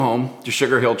home to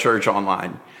Sugar Hill Church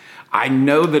Online. I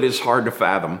know that it's hard to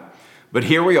fathom, but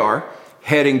here we are,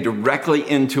 heading directly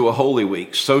into a Holy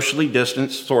Week, socially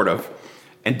distanced, sort of,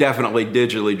 and definitely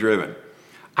digitally driven.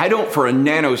 I don't for a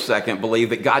nanosecond believe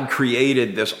that God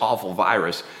created this awful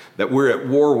virus that we're at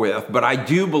war with, but I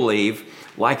do believe,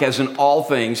 like as in all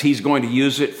things, he's going to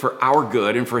use it for our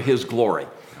good and for his glory.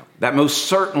 That most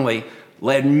certainly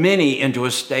led many into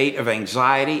a state of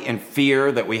anxiety and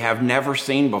fear that we have never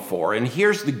seen before. And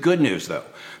here's the good news, though.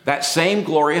 That same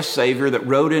glorious Savior that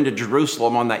rode into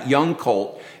Jerusalem on that young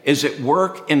colt is at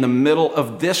work in the middle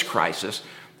of this crisis,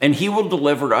 and he will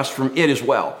deliver us from it as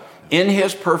well, in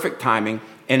his perfect timing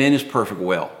and in his perfect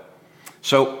will.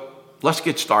 So let's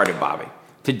get started, Bobby.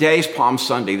 Today's Palm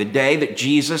Sunday, the day that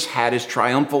Jesus had his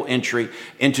triumphal entry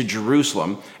into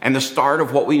Jerusalem and the start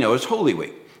of what we know as Holy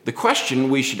Week. The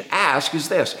question we should ask is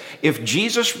this: if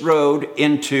Jesus rode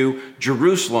into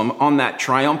Jerusalem on that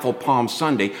triumphal Palm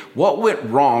Sunday, what went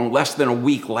wrong less than a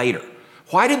week later?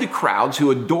 Why did the crowds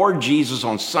who adored Jesus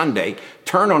on Sunday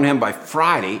turn on him by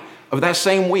Friday of that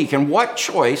same week? And what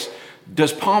choice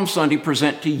does Palm Sunday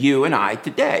present to you and I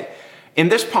today? In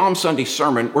this Palm Sunday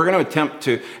sermon, we're going to attempt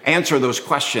to answer those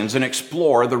questions and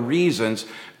explore the reasons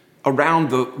around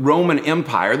the Roman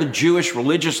Empire, the Jewish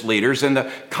religious leaders, and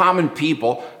the common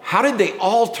people. How did they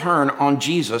all turn on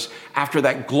Jesus after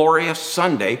that glorious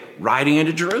Sunday riding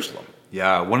into Jerusalem?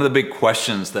 Yeah, one of the big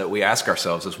questions that we ask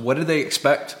ourselves is, what did they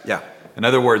expect? Yeah. In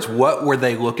other words, what were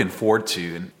they looking forward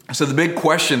to? And so the big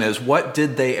question is, what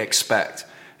did they expect?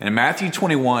 And in Matthew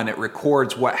 21, it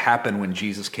records what happened when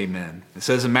Jesus came in. It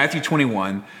says in Matthew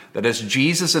 21 that as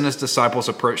Jesus and his disciples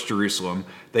approached Jerusalem,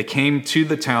 they came to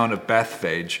the town of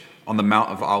Bethphage on the Mount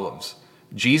of Olives.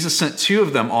 Jesus sent two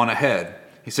of them on ahead.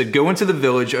 He said, "Go into the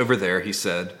village over there," he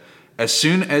said. "As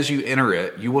soon as you enter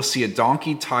it, you will see a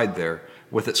donkey tied there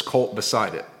with its colt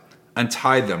beside it.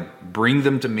 Untie them, bring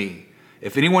them to me.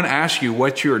 If anyone asks you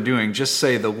what you are doing, just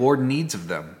say, 'The Lord needs of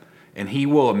them,' and he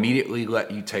will immediately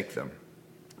let you take them."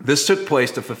 This took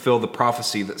place to fulfill the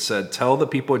prophecy that said, "Tell the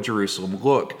people of Jerusalem,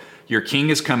 look, your king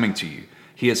is coming to you.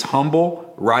 He is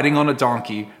humble, riding on a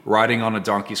donkey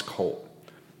donkey's colt."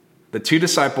 The two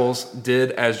disciples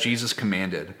did as Jesus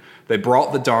commanded. They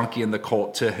brought the donkey and the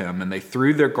colt to him, and they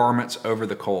threw their garments over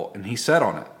the colt, and he sat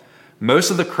on it.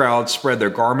 Most of the crowd spread their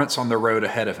garments on the road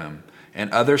ahead of him, and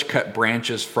others cut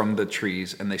branches from the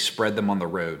trees, and they spread them on the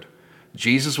road.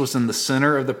 Jesus was in the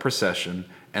center of the procession,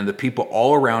 and the people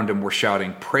all around him were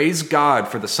shouting, "Praise God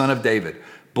for the Son of David.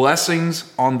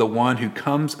 Blessings on the one who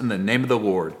comes in the name of the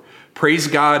Lord. Praise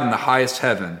God in the highest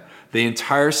heaven." The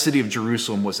entire city of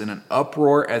Jerusalem was in an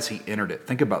uproar as he entered it.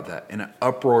 Think about that, in an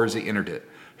uproar as he entered it.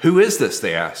 "Who is this?"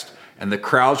 they asked. And the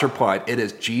crowds replied, "It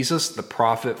is Jesus, the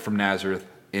prophet from Nazareth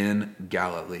in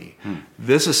Galilee."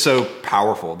 This is so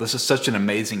powerful. This is such an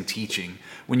amazing teaching.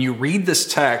 When you read this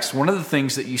text, one of the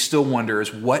things that you still wonder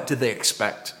is, what did they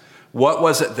expect? What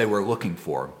was it they were looking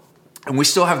for? And we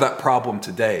still have that problem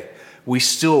today. We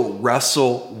still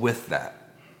wrestle with that.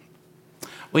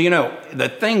 Well, you know, the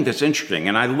thing that's interesting,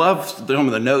 and I love some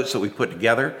of the notes that we put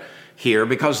together here,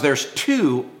 because there's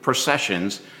two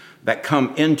processions that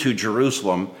come into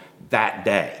Jerusalem that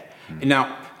day.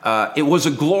 Now, it was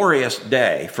a glorious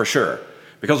day for sure,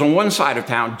 because on one side of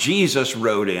town, Jesus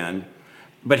rode in,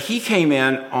 but he came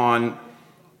in on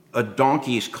a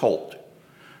donkey's colt.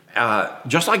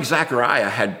 Just like Zechariah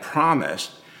had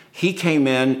promised, he came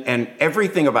in, and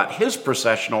everything about his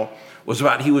processional was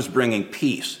about he was bringing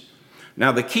peace.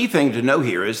 Now, the key thing to know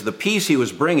here is the peace he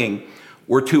was bringing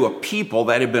were to a people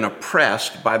that had been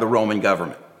oppressed by the Roman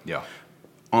government. Yeah.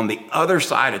 On the other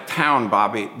side of town,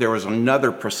 Bobby, there was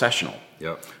another processional.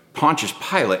 Yep. Pontius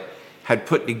Pilate had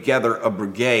put together a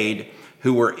brigade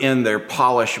who were in their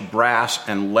polished brass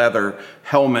and leather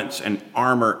helmets and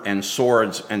armor and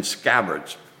swords and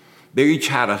scabbards. They each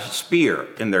had a spear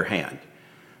in their hand.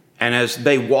 And as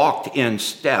they walked in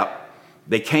step,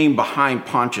 they came behind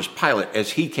Pontius Pilate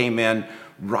as he came in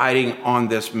riding on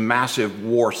this massive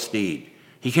war steed.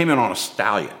 He came in on a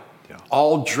stallion,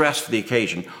 all dressed for the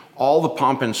occasion, all the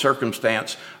pomp and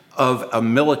circumstance of a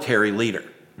military leader.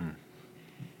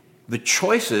 The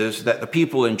choices that the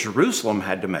people in Jerusalem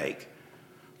had to make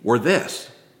were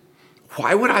this: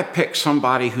 why would I pick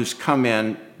somebody who's come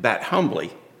in that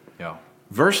humbly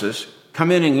versus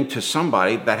coming into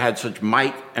somebody that had such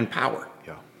might and power?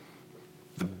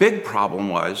 The big problem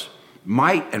was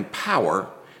might and power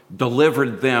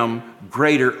delivered them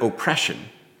greater oppression.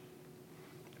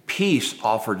 Peace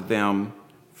offered them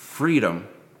freedom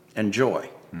and joy.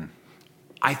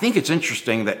 I think it's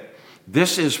interesting that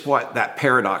this is what that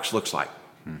paradox looks like.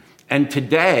 And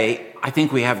today, I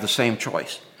think we have the same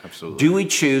choice. Absolutely. Do we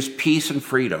choose peace and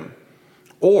freedom,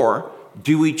 or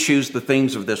do we choose the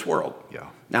things of this world? Yeah.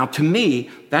 Now, to me,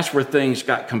 that's where things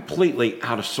got completely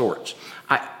out of sorts.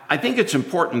 I think it's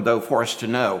important, though, for us to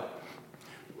know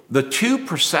the two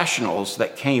processionals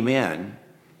that came in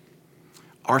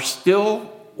are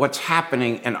still what's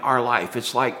happening in our life.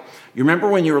 It's like, you remember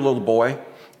when you were a little boy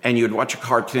and you'd watch a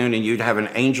cartoon and you'd have an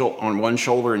angel on one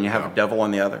shoulder and you have a devil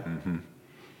on the other? Mm-hmm.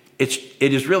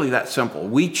 It is really that simple.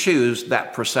 We choose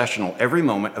that processional every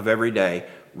moment of every day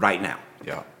right now.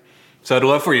 Yeah. So I'd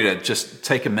love for you to just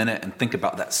take a minute and think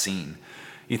about that scene.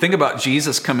 You think about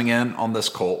Jesus coming in on this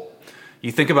colt.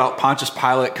 You think about Pontius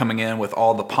Pilate coming in with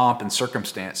all the pomp and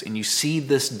circumstance, and you see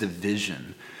this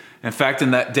division. In fact, in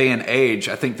that day and age,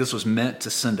 I think this was meant to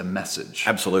send a message.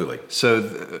 Absolutely. So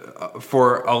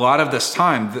for a lot of this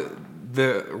time,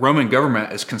 the Roman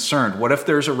government is concerned. What if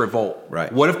there's a revolt?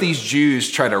 Right. What if these Jews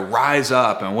try to rise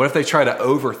up, and what if they try to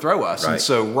overthrow us? Right. And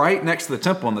so right next to the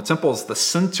temple, and the temple is the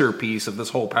centerpiece of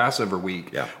this whole Passover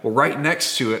week. Yeah. Well, right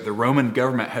next to it, the Roman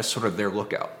government has sort of their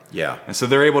lookout. Yeah. And so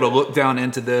they're able to look down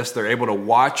into this. They're able to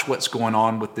watch what's going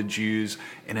on with the Jews.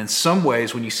 And in some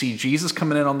ways, when you see Jesus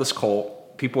coming in on this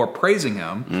colt, people are praising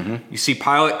him. Mm-hmm. You see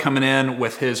Pilate coming in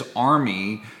with his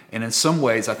army. And in some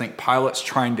ways, I think Pilate's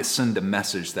trying to send a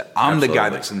message that I'm the guy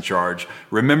that's in charge.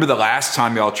 Remember the last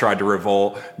time y'all tried to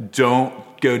revolt.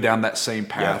 Don't go down that same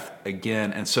path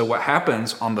again. And so what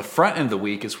happens on the front end of the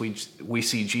week is we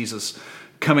see Jesus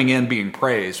coming in being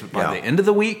praised. But by the end of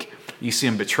the week, you see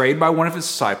him betrayed by one of his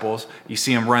disciples. You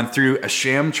see him run through a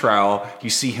sham trial.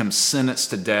 You see him sentenced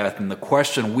to death. And the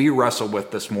question we wrestle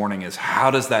with this morning is,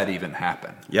 how does that even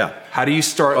happen? Yeah. How do you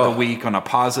start the week on a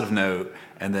positive note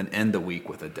and then end the week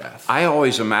with a death? I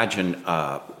always imagine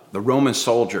the Roman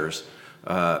soldiers,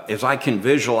 as I can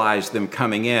visualize them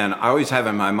coming in, I always have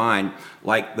in my mind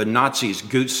like the Nazis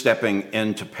goose-stepping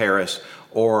into Paris,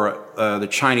 or the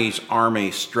Chinese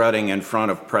army strutting in front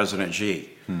of President Xi.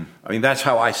 I mean, that's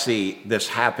how I see this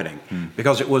happening,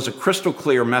 because it was a crystal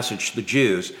clear message to the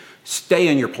Jews: stay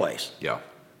in your place. Yeah.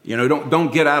 You know,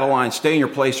 don't get out of line. Stay in your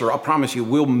place, or I'll promise you,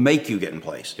 we'll make you get in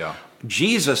place. Yeah.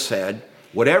 Jesus said,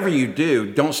 whatever you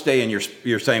do, don't stay in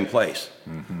your same place.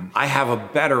 Mm-hmm. I have a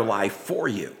better life for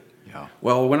you. Yeah.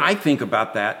 Well, when I think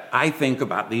about that, I think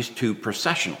about these two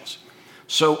processionals.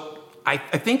 So I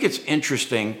think it's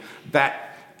interesting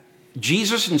that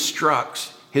Jesus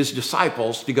instructs his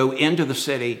disciples to go into the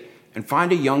city and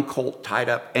find a young colt tied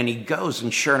up, and he goes,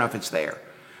 and sure enough, it's there.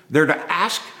 They're to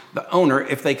ask the owner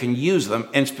if they can use them,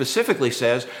 and specifically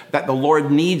says that the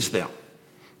Lord needs them.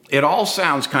 It all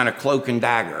sounds kind of cloak and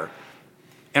dagger,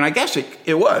 and I guess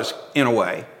it was, in a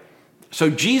way. So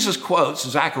Jesus quotes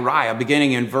Zechariah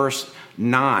beginning in verse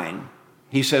 9.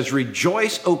 He says,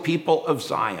 "Rejoice, O people of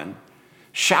Zion.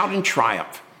 Shout in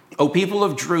triumph, O people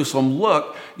of Jerusalem.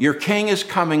 Look, your king is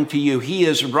coming to you. He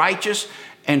is righteous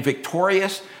and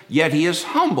victorious, yet he is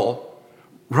humble,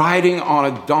 riding on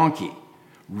a donkey,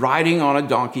 riding on a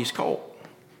donkey's colt."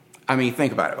 I mean,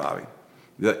 think about it, Bobby.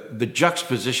 The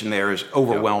juxtaposition there is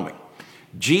overwhelming.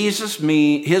 Jesus,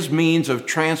 his means of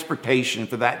transportation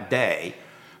for that day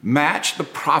matched the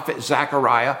prophet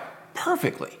Zechariah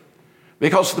perfectly,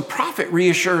 because the prophet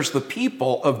reassures the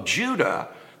people of Judah,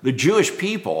 the Jewish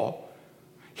people.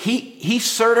 He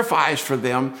certifies for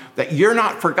them that you're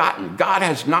not forgotten. God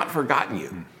has not forgotten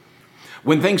you.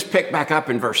 When things pick back up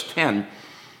in verse 10,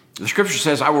 the scripture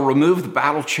says, "I will remove the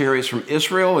battle chariots from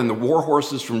Israel and the war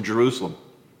horses from Jerusalem.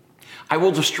 I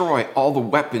will destroy all the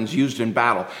weapons used in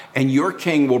battle, and your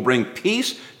king will bring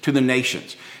peace to the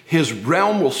nations. His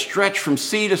realm will stretch from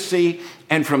sea to sea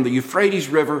and from the Euphrates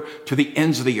River to the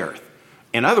ends of the earth."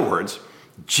 In other words,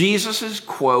 Jesus'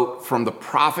 quote from the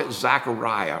prophet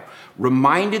Zechariah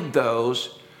reminded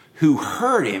those who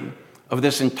heard him of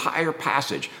this entire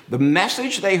passage. The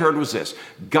message they heard was this: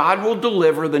 God will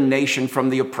deliver the nation from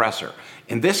the oppressor.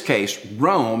 In this case,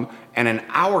 Rome, and in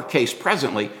our case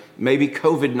presently, maybe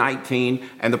COVID-19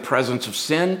 and the presence of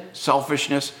sin,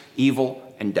 selfishness,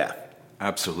 evil, and death.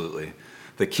 Absolutely.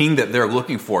 The king that they're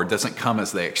looking for doesn't come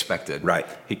as they expected. Right.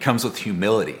 He comes with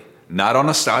humility, not on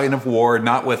a stallion of war,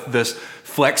 not with this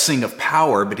flexing of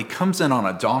power, but he comes in on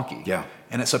a donkey. Yeah.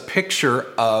 And it's a picture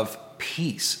of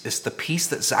peace. It's the peace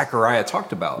that Zechariah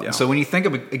talked about. Yeah. And so when you think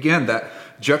of, again, that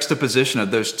juxtaposition of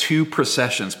those two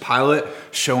processions, Pilate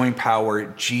showing power,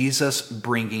 Jesus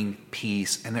bringing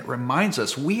peace, and it reminds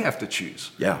us we have to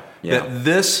choose. Yeah. That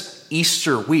this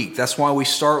Easter week, that's why we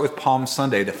start with Palm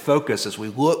Sunday, to focus as we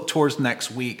look towards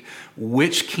next week.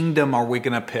 Which kingdom are we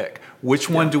going to pick? Which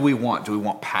one do we want? Do we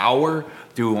want power?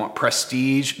 Do we want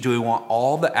prestige? Do we want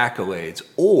all the accolades?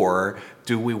 Or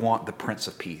do we want the Prince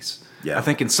of Peace? Yeah. I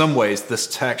think in some ways this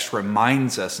text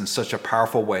reminds us in such a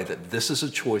powerful way that this is a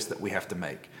choice that we have to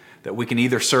make. That we can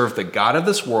either serve the God of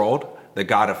this world, the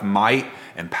God of might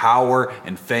and power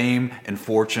and fame and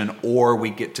fortune, or we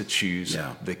get to choose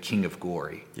the King of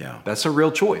glory. Yeah. That's a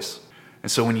real choice.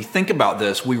 And so when you think about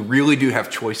this, we really do have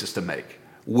choices to make.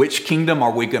 Which kingdom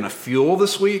are we going to fuel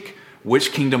this week?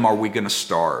 Which kingdom are we going to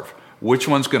starve? Which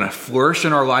one's going to flourish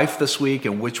in our life this week,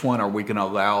 and which one are we going to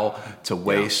allow to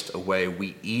waste away?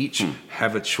 We each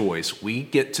have a choice. We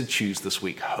get to choose this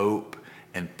week hope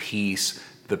and peace,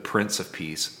 the Prince of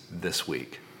Peace, this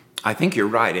week. I think you're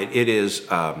right. It is.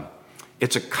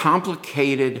 It's a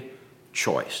complicated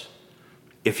choice.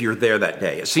 If you're there that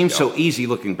day, it seems so easy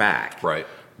looking back, right?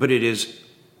 But it is.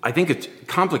 I think it's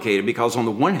complicated because on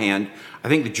the one hand, I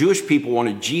think the Jewish people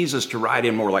wanted Jesus to ride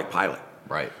in more like Pilate,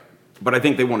 right? But I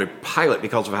think they wanted Pilate,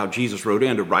 because of how Jesus rode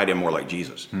in, to ride in more like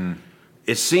Jesus.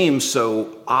 It seems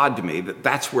so odd to me that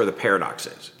that's where the paradox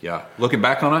is. Yeah. Looking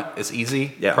back on it, it's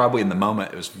easy. Yeah. Probably in the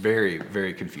moment, it was very,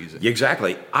 very confusing.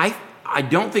 Exactly. I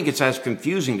don't think it's as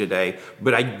confusing today,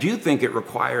 but I do think it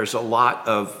requires a lot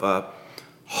of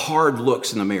hard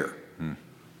looks in the mirror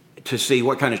to see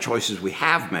what kind of choices we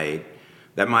have made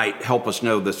that might help us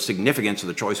know the significance of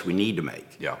the choice we need to make.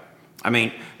 Yeah. I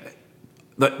mean,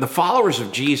 the followers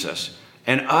of Jesus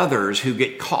and others who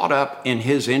get caught up in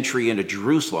his entry into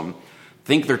Jerusalem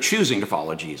think they're choosing to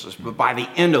follow Jesus. But by the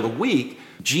end of the week,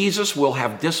 Jesus will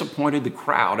have disappointed the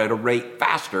crowd at a rate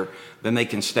faster than they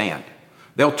can stand.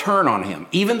 They'll turn on him.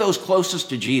 Even those closest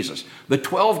to Jesus, the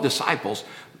 12 disciples,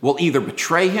 will either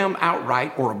betray him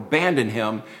outright or abandon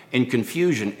him in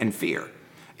confusion and fear.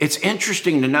 It's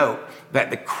interesting to note that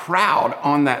the crowd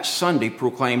on that Sunday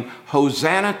proclaimed,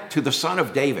 "Hosanna to the Son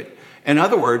of David." In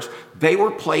other words, they were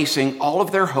placing all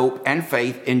of their hope and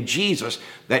faith in Jesus,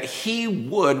 that he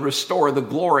would restore the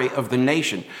glory of the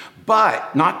nation,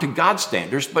 but not to God's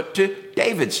standards, but to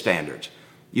David's standards.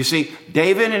 You see,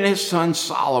 David and his son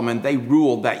Solomon, they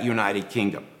ruled that united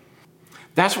kingdom.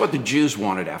 That's what the Jews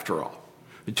wanted, after all.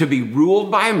 To be ruled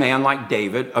by a man like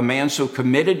David, a man so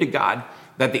committed to God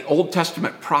that the Old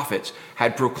Testament prophets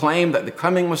had proclaimed that the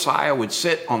coming Messiah would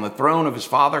sit on the throne of his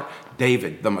father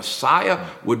David. The Messiah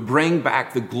would bring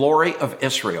back the glory of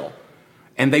Israel,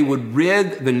 and they would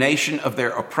rid the nation of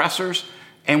their oppressors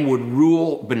and would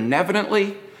rule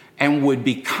benevolently and would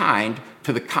be kind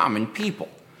to the common people.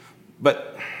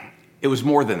 But it was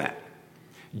more than that.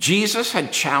 Jesus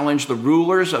had challenged the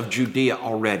rulers of Judea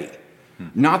already.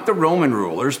 Not the Roman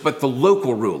rulers, but the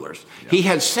local rulers. Yeah. He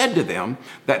had said to them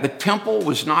that the temple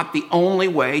was not the only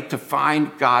way to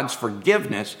find God's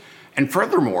forgiveness, and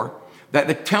furthermore, that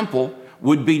the temple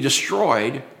would be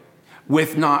destroyed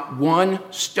with not one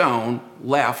stone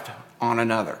left on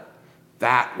another.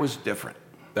 That was different.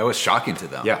 That was shocking to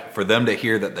them. Yeah. For them to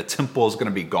hear that the temple is going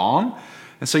to be gone.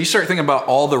 And so you start thinking about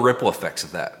all the ripple effects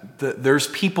of that. There's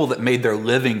people that made their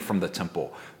living from the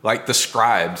temple, like the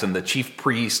scribes and the chief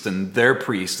priests and their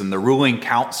priests and the ruling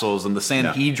councils and the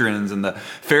Sanhedrins and the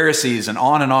Pharisees and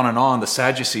on and on and on, the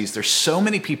Sadducees. There's so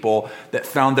many people that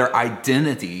found their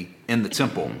identity in the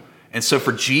temple. And so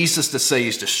for Jesus to say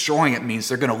he's destroying it means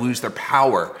they're going to lose their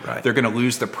power. Right. They're going to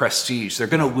lose their prestige. They're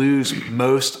going to lose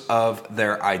most of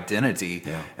their identity.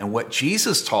 Yeah. And what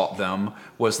Jesus taught them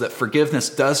was that forgiveness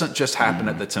doesn't just happen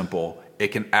at the temple.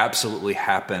 It can absolutely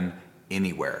happen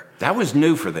anywhere. That was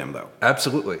new for them, though.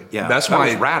 Absolutely. Yeah, That's that why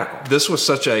was radical. This was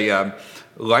such a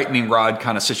lightning rod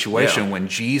kind of situation Yeah. when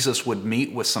Jesus would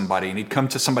meet with somebody and he'd come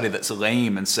to somebody that's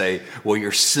lame and say, well,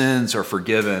 your sins are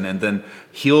forgiven, and then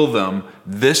heal them.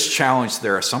 This challenged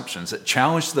their assumptions. It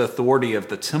challenged the authority of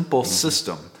the temple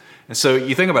system. And so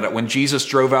you think about it, when Jesus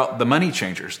drove out the money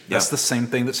changers, that's the same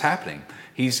thing that's happening.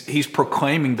 He's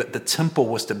proclaiming that the temple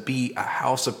was to be a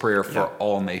house of prayer for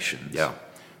all nations. Yeah.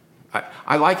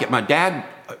 I like it. My dad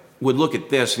would look at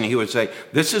this and he would say,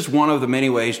 this is one of the many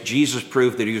ways Jesus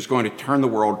proved that he was going to turn the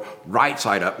world right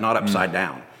side up, not upside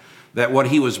down. That what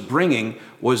he was bringing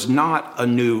was not a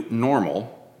new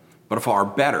normal, but a far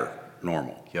better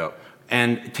normal. Yep.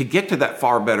 And to get to that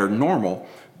far better normal,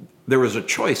 there was a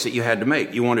choice that you had to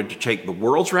make. You wanted to take the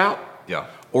world's route,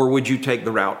 or would you take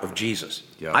the route of Jesus?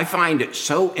 Yeah. I find it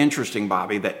so interesting,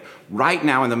 Bobby, that right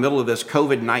now in the middle of this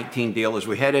COVID-19 deal, as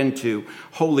we head into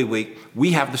Holy Week,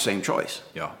 we have the same choice.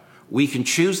 Yeah. We can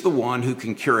choose the one who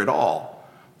can cure it all,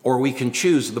 or we can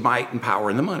choose the might and power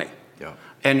and the money. Yeah.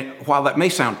 And while that may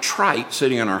sound trite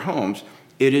sitting in our homes,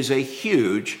 it is a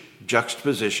huge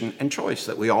juxtaposition and choice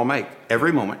that we all make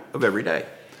every moment of every day.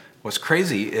 What's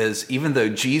crazy is even though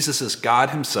Jesus is God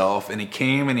himself and he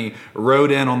came and he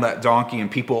rode in on that donkey and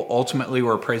people ultimately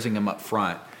were praising him up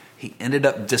front, he ended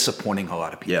up disappointing a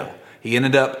lot of people. Yeah. He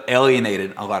ended up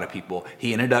alienating a lot of people.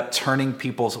 He ended up turning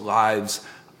people's lives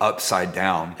upside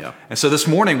down. Yeah. And so this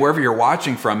morning, wherever you're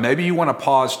watching from, maybe you want to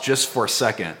pause just for a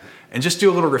second and just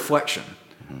do a little reflection.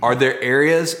 Are there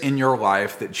areas in your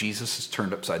life that Jesus has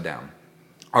turned upside down?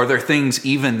 Are there things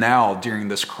even now during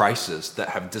this crisis that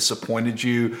have disappointed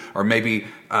you or maybe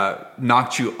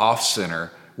knocked you off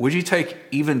center? Would you take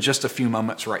even just a few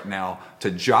moments right now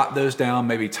to jot those down,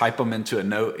 maybe type them into a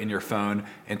note in your phone,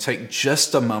 and take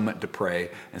just a moment to pray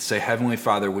and say, Heavenly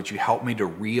Father, would you help me to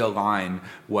realign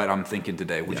what I'm thinking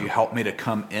today? Would you help me to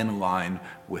come in line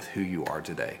with who you are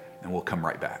today? And we'll come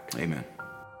right back. Amen.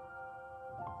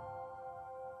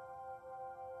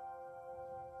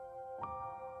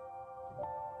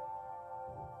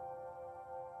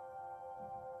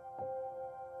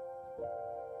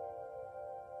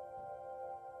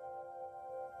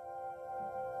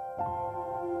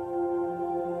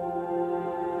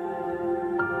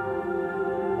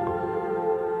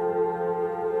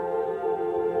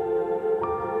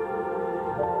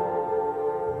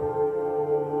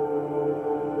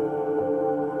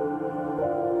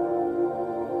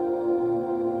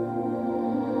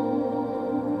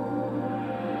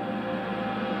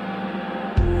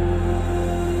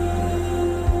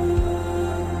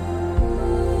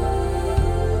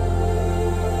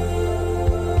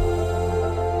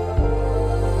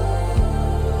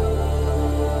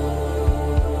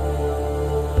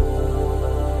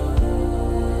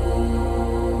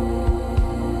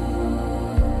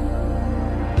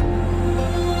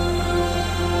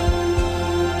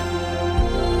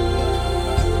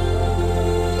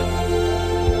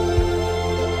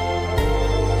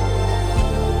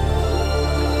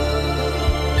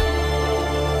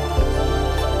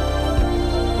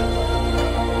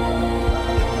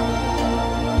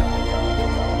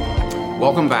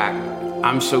 Welcome back.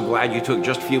 I'm so glad you took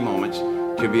just a few moments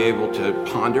to be able to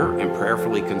ponder and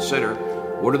prayerfully consider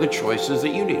what are the choices that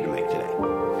you need to make today.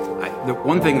 The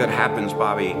one thing that happens,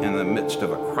 Bobby, in the midst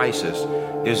of a crisis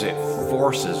is it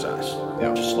forces us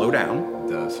to slow down.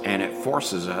 It does. And it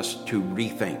forces us to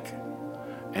rethink.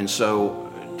 And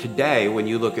so today, when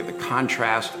you look at the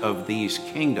contrast of these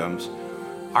kingdoms,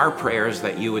 our prayer is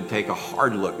that you would take a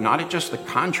hard look, not at just the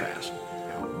contrast,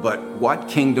 but what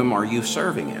kingdom are you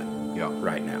serving in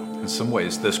right now? In some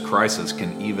ways, this crisis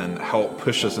can even help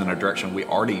push us in a direction we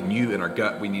already knew in our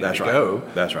gut we needed to go.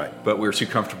 That's right. But we were too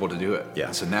comfortable to do it. Yeah.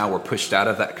 And so now we're pushed out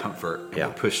of that comfort. And Yeah.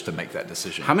 we're pushed to make that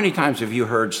decision. How many times have you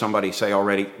heard somebody say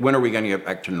already, when are we going to get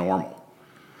back to normal?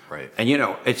 Right. And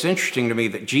it's interesting to me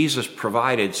that Jesus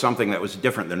provided something that was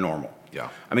different than normal. Yeah.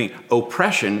 I mean,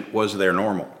 oppression was their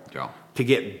normal. Yeah. To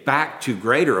get back to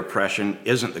greater oppression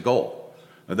isn't the goal.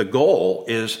 The goal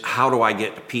is, how do I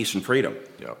get to peace and freedom?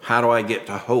 Yep. How do I get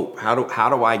to hope? How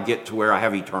do I get to where I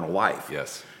have eternal life?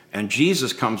 Yes. And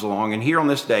Jesus comes along, and here on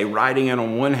this day, riding in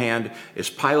on one hand is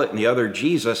Pilate and the other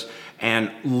Jesus,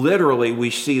 and literally we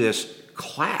see this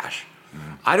clash.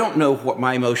 Mm-hmm. I don't know what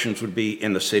my emotions would be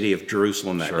in the city of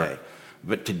Jerusalem that day.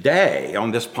 But today,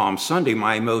 on this Palm Sunday,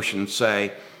 my emotions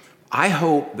say, I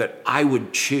hope that I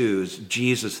would choose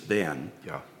Jesus then,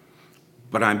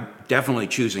 but I'm definitely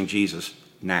choosing Jesus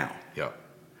now. Yeah.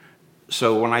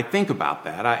 So when I think about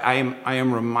that, I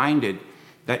am reminded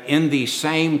that in these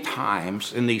same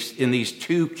times, in these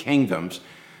two kingdoms,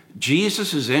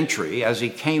 Jesus' entry as he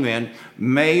came in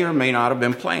may or may not have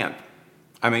been planned.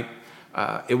 I mean,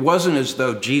 it wasn't as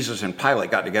though Jesus and Pilate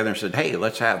got together and said, hey,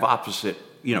 let's have opposite,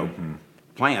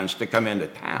 plans to come into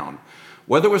town.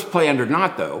 Whether it was planned or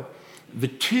not, though, the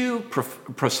two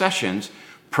processions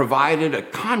provided a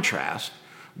contrast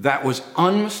that was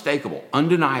unmistakable,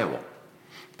 undeniable.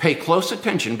 Pay close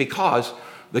attention, because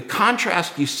the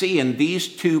contrast you see in these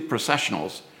two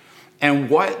processionals and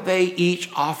what they each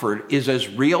offered is as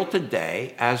real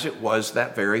today as it was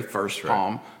that very first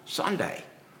Palm Sunday.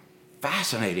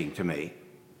 Fascinating to me,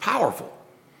 powerful.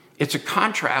 It's a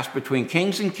contrast between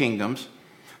kings and kingdoms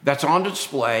that's on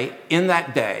display in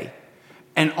that day.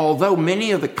 And although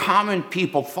many of the common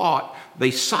people thought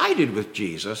they sided with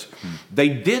Jesus, they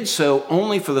did so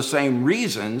only for the same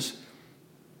reasons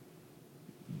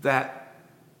that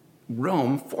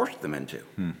Rome forced them into.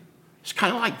 It's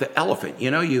kind of like the elephant.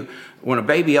 When a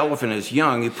baby elephant is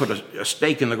young, you put a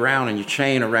stake in the ground and you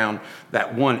chain around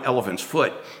that one elephant's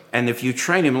foot. And if you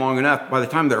train him long enough, by the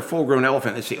time they're a full-grown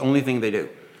elephant, it's the only thing they do.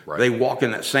 Right. They walk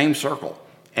in that same circle.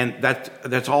 And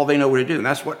that's all they know what to do. And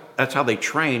that's how they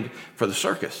trained for the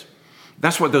circus.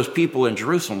 That's what those people in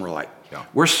Jerusalem were like. Yeah.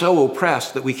 We're so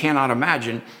oppressed that we cannot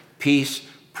imagine peace,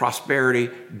 prosperity,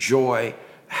 joy,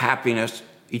 happiness,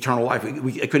 eternal life.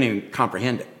 We couldn't even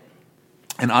comprehend it.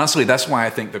 And honestly, that's why I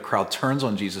think the crowd turns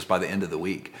on Jesus by the end of the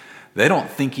week. They don't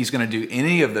think he's going to do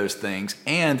any of those things.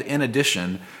 And in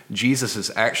addition, Jesus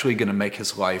is actually going to make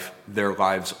their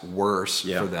lives worse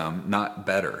for them, not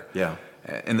better. Yeah.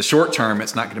 In the short term,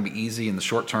 it's not going to be easy. In the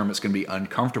short term, it's going to be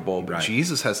uncomfortable. But Right.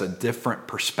 Jesus has a different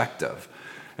perspective.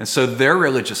 And so their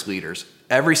religious leaders,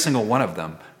 every single one of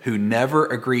them, who never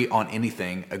agree on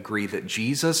anything, agree that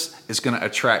Jesus is going to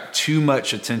attract too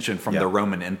much attention from the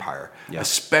Roman Empire,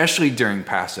 especially during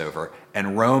Passover.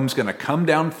 And Rome's going to come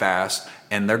down fast,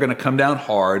 and they're going to come down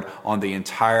hard on the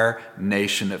entire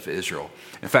nation of Israel.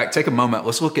 In fact, take a moment.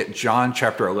 Let's look at John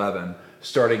chapter 11,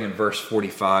 starting in verse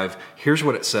 45. Here's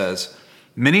what it says.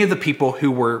 Many of the people who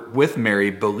were with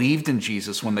Mary believed in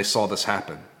Jesus when they saw this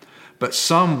happen. But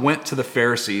some went to the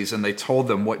Pharisees, and they told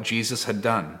them what Jesus had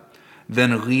done.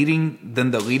 Then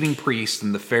the leading priests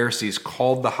and the Pharisees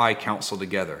called the high council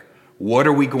together. What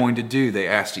are we going to do? They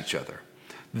asked each other.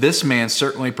 This man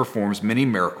certainly performs many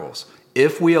miracles.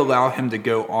 If we allow him to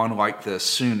go on like this,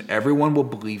 soon everyone will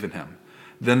believe in him.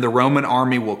 Then the Roman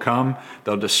army will come.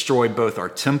 They'll destroy both our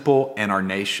temple and our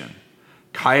nation.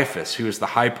 Caiaphas, who was the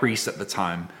high priest at the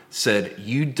time, said,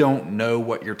 you don't know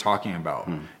what you're talking about.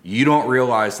 You don't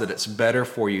realize that it's better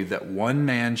for you that one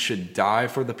man should die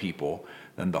for the people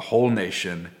than the whole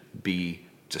nation be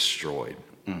destroyed.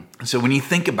 So when you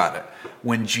think about it,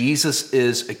 when Jesus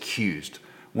is accused,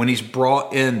 when he's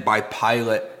brought in by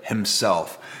Pilate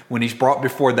himself, when he's brought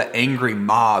before the angry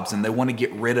mobs and they want to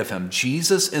get rid of him,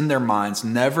 Jesus in their minds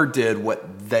never did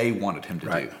what they wanted him to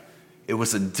do. It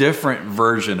was a different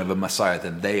version of a Messiah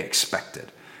than they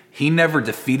expected. He never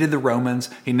defeated the Romans.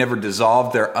 He never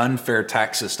dissolved their unfair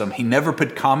tax system. He never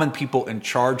put common people in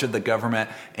charge of the government,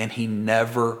 and he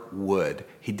never would.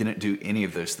 He didn't do any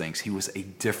of those things. He was a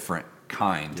different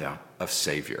kind of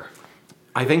Savior.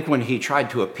 I think when he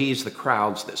tried to appease the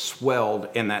crowds that swelled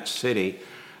in that city,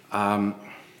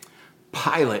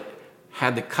 Pilate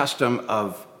had the custom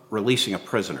of releasing a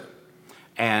prisoner.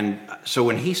 And so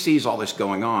when he sees all this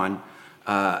going on,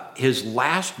 his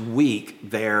last week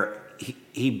there,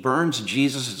 he burns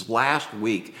Jesus' last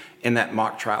week in that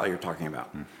mock trial you're talking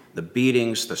about. The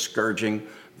beatings, the scourging,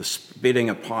 the spitting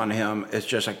upon him. It's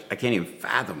just, I can't even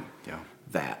fathom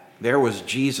that. There was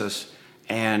Jesus,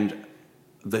 and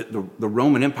the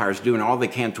Roman Empire is doing all they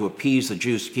can to appease the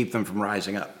Jews to keep them from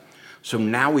rising up. So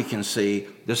now we can see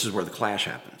this is where the clash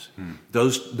happens.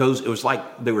 It was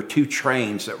like there were two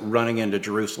trains that were running into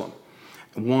Jerusalem.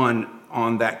 One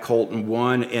on that colt and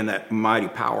one in that mighty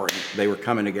power. They were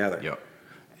coming together.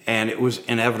 And it was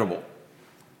inevitable.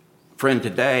 Friend,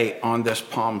 today on this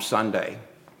Palm Sunday,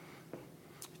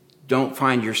 don't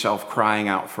find yourself crying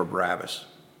out for Barabbas.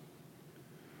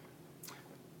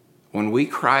 When we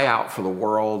cry out for the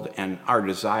world and our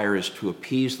desire is to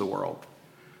appease the world,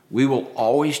 we will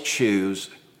always choose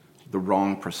the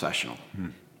wrong processional.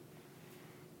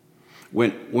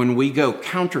 When we go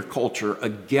counterculture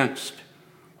against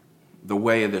the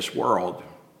way of this world,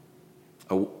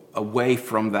 away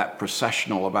from that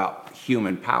processional about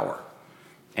human power,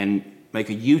 and make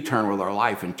a U-turn with our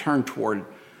life and turn toward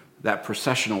that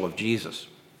processional of Jesus.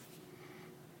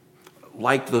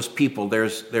 Like those people,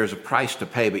 there's a price to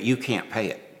pay, but you can't pay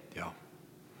it.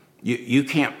 You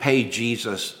can't pay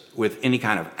Jesus with any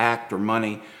kind of act or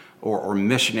money or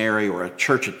missionary or a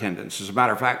church attendance. As a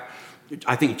matter of fact,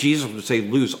 I think Jesus would say,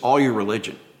 lose all your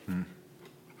religion.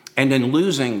 And in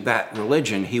losing that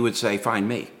religion, he would say, find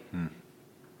me.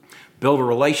 Build a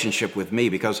relationship with me,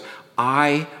 because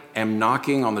I am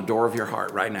knocking on the door of your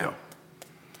heart right now,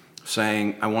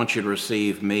 saying, I want you to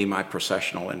receive me, my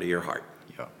processional, into your heart.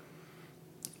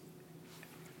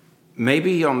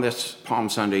 Maybe on this Palm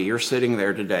Sunday, you're sitting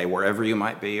there today, wherever you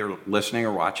might be, or listening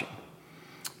or watching,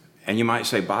 and you might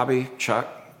say, Bobby, Chuck,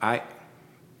 I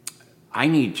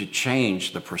need to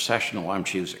change the processional I'm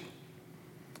choosing.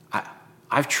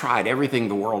 I've tried everything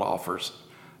the world offers,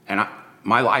 and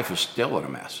my life is still in a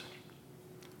mess.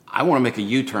 I want to make a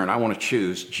U-turn. I want to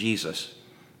choose Jesus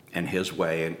and his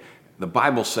way. And the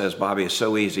Bible says, Bobby, it's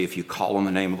so easy if you call on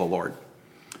the name of the Lord.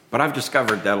 But I've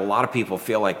discovered that a lot of people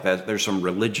feel like that there's some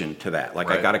religion to that.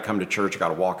 Like, I got to come to church, I got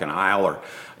to walk an aisle, or,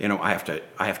 I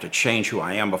have to change who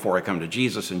I am before I come to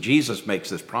Jesus. And Jesus makes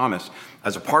this promise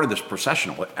as a part of this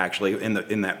processional, actually,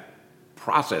 in that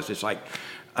process. It's like,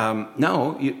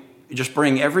 no, you just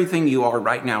bring everything you are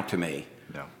right now to me,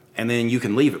 and then you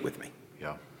can leave it with me.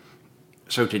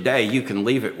 So today, you can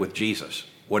leave it with Jesus.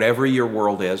 Whatever your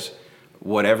world is,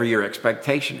 whatever your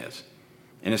expectation is.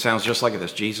 And it sounds just like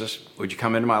this. Jesus, would you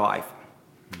come into my life?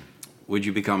 Would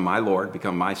you become my Lord,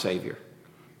 become my Savior?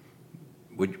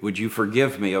 Would you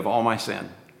forgive me of all my sin?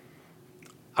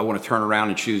 I want to turn around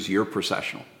and choose your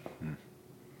processional.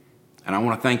 And I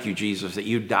want to thank you, Jesus, that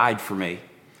you died for me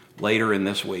later in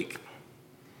this week.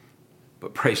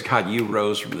 But praise God, you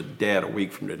rose from the dead a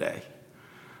week from today.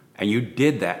 And you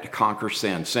did that to conquer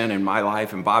sin in my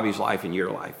life and Bobby's life and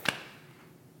your life.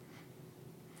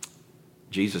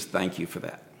 Jesus, thank you for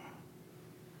that.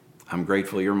 I'm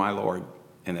grateful you're my Lord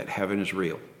and that heaven is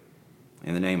real.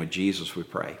 In the name of Jesus, we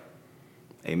pray.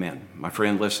 Amen. My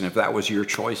friend, listen, if that was your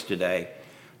choice today,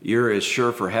 you're as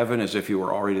sure for heaven as if you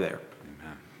were already there.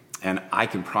 Amen. And I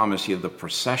can promise you the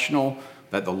processional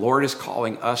that the Lord is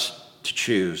calling us to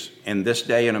choose in this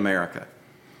day in America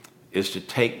is to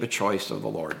take the choice of the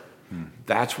Lord.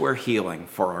 That's where healing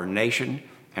for our nation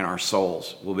and our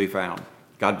souls will be found.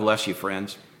 God bless you,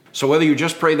 friends. So whether you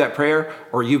just prayed that prayer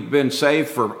or you've been saved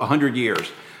for 100 years,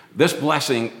 this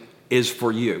blessing is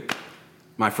for you.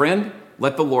 My friend,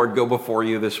 let the Lord go before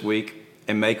you this week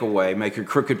and make a way, make your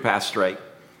crooked path straight.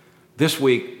 This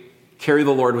week, carry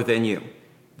the Lord within you,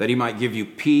 that he might give you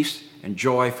peace and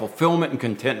joy, fulfillment and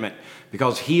contentment,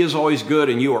 because he is always good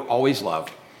and you are always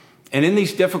loved. And in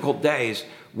these difficult days,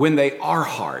 when they are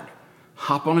hard,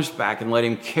 hop on his back and let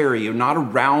him carry you, not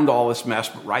around all this mess,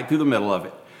 but right through the middle of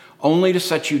it, only to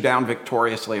set you down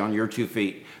victoriously on your 2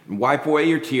 feet, and wipe away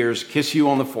your tears, kiss you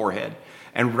on the forehead,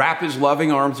 and wrap his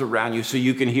loving arms around you so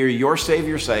you can hear your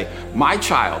Savior say, my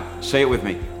child, say it with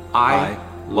me, I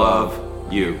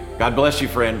love you. God bless you,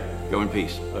 friend. Go in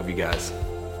peace. Love you guys.